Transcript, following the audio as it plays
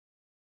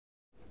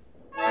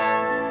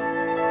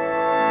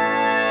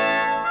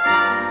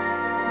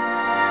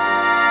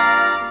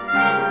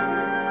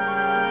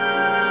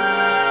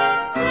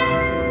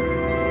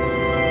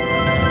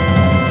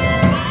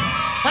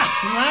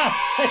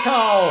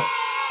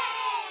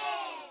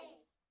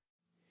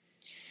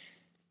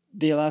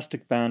The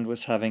elastic band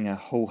was having a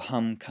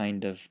ho-hum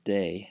kind of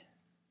day.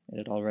 It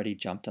had already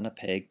jumped on a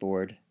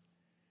pegboard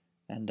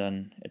and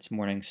done its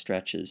morning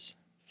stretches,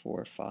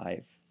 4,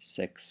 5,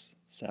 6,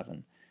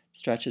 7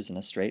 stretches in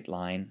a straight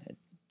line. It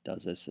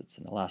does this, it's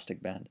an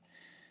elastic band.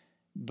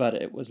 But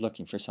it was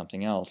looking for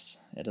something else.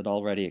 It had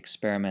already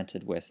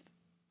experimented with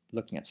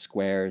looking at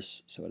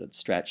squares, so it had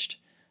stretched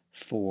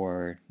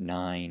 4,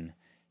 9,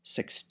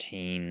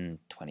 16,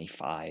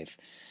 25.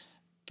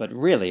 But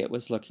really it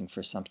was looking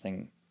for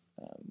something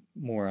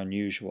more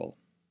unusual.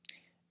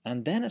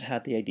 And then it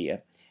had the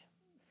idea,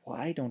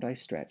 why don't I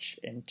stretch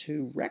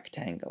into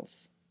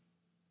rectangles?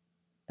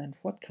 And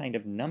what kind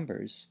of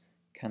numbers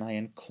can I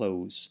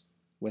enclose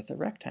with a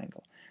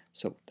rectangle?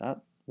 So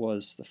that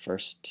was the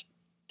first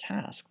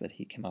task that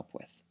he came up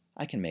with.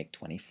 I can make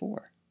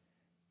 24.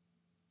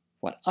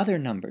 What other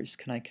numbers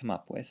can I come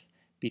up with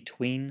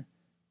between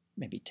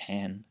maybe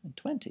 10 and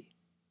 20?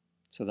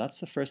 So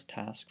that's the first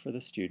task for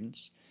the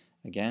students.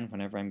 Again,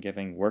 whenever I'm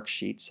giving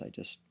worksheets, I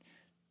just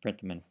print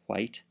them in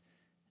white.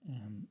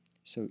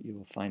 So you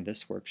will find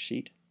this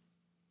worksheet.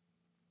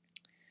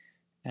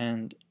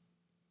 And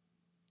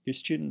your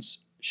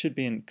students should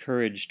be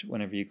encouraged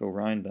whenever you go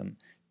around them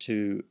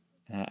to,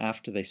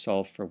 after they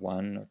solve for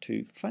one or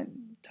two,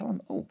 tell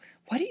them, oh,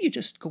 why don't you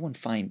just go and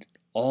find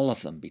all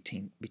of them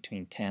between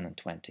 10 and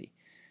 20?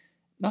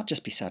 Not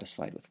just be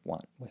satisfied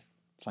with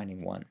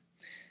finding one.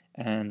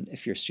 And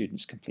if your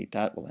students complete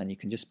that, well, then you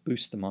can just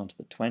boost them onto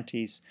the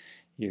 20s.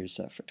 Here's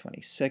for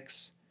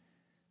 26.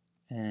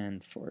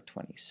 And for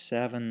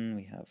 27,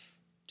 we have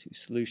 2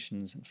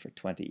 solutions. And for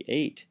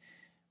 28,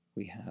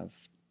 we have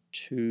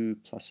 2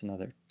 plus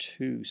another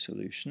 2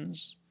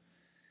 solutions.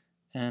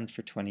 And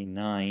for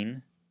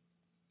 29,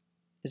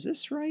 is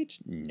this right?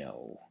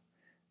 No.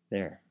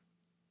 There.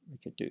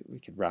 We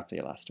could wrap the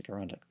elastic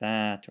around like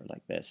that or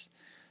like this.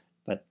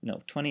 But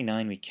no,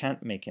 29 we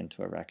can't make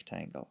into a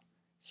rectangle.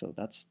 So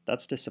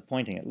that's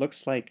disappointing. It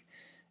looks like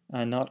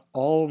not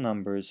all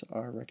numbers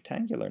are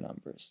rectangular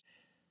numbers.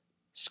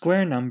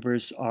 Square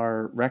numbers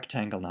are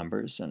rectangle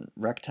numbers, and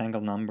rectangle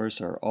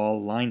numbers are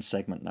all line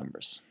segment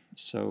numbers.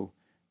 So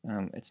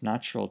it's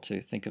natural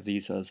to think of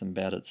these as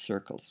embedded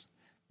circles.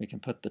 We can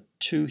put the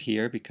 2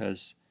 here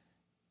because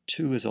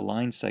 2 is a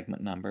line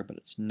segment number, but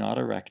it's not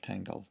a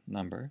rectangle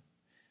number.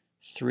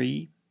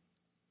 3,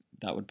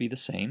 that would be the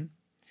same.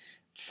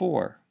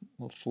 4,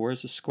 well, 4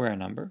 is a square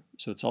number,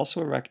 so it's also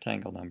a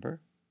rectangle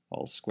number.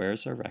 All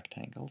squares are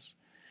rectangles.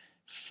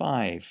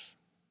 5,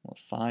 well,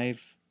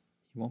 5,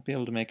 you won't be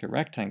able to make a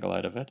rectangle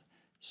out of it,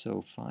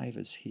 so 5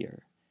 is here.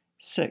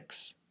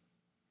 6,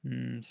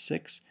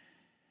 6,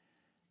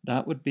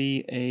 that would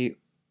be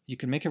you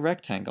can make a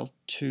rectangle,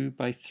 2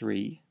 by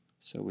 3,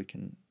 so we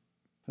can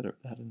put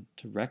that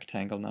into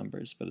rectangle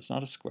numbers, but it's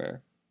not a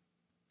square.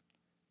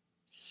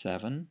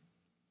 7,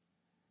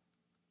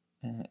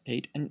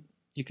 8, and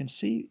you can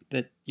see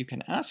that you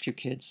can ask your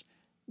kids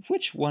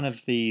which one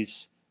of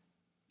these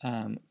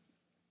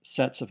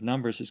sets of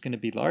numbers is going to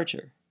be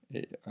larger.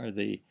 Are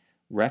the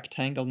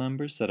rectangle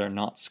numbers that are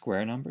not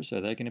square numbers, are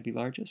they going to be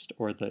largest?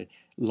 Or the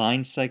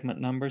line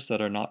segment numbers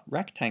that are not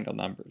rectangle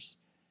numbers?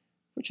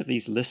 Which of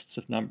these lists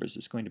of numbers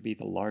is going to be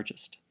the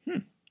largest?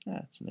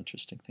 That's an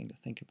interesting thing to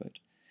think about.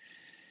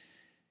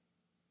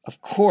 Of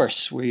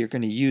course, we are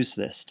going to use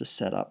this to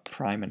set up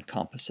prime and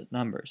composite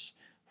numbers.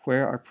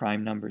 Where are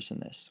prime numbers in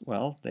this?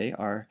 Well, they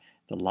are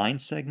the line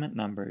segment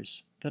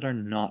numbers that are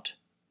not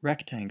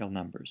rectangle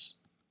numbers.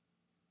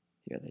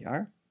 Here they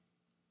are.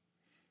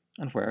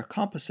 And where are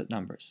composite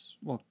numbers?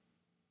 Well,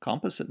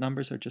 composite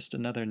numbers are just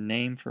another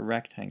name for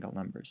rectangle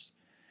numbers.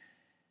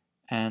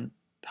 And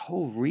the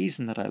whole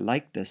reason that I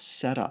like this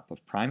setup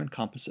of prime and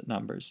composite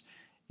numbers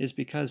is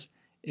because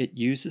it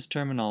uses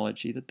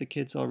terminology that the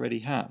kids already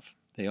have.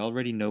 They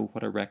already know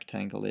what a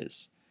rectangle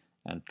is.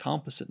 And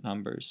composite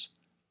numbers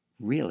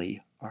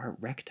really are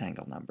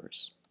rectangle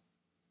numbers.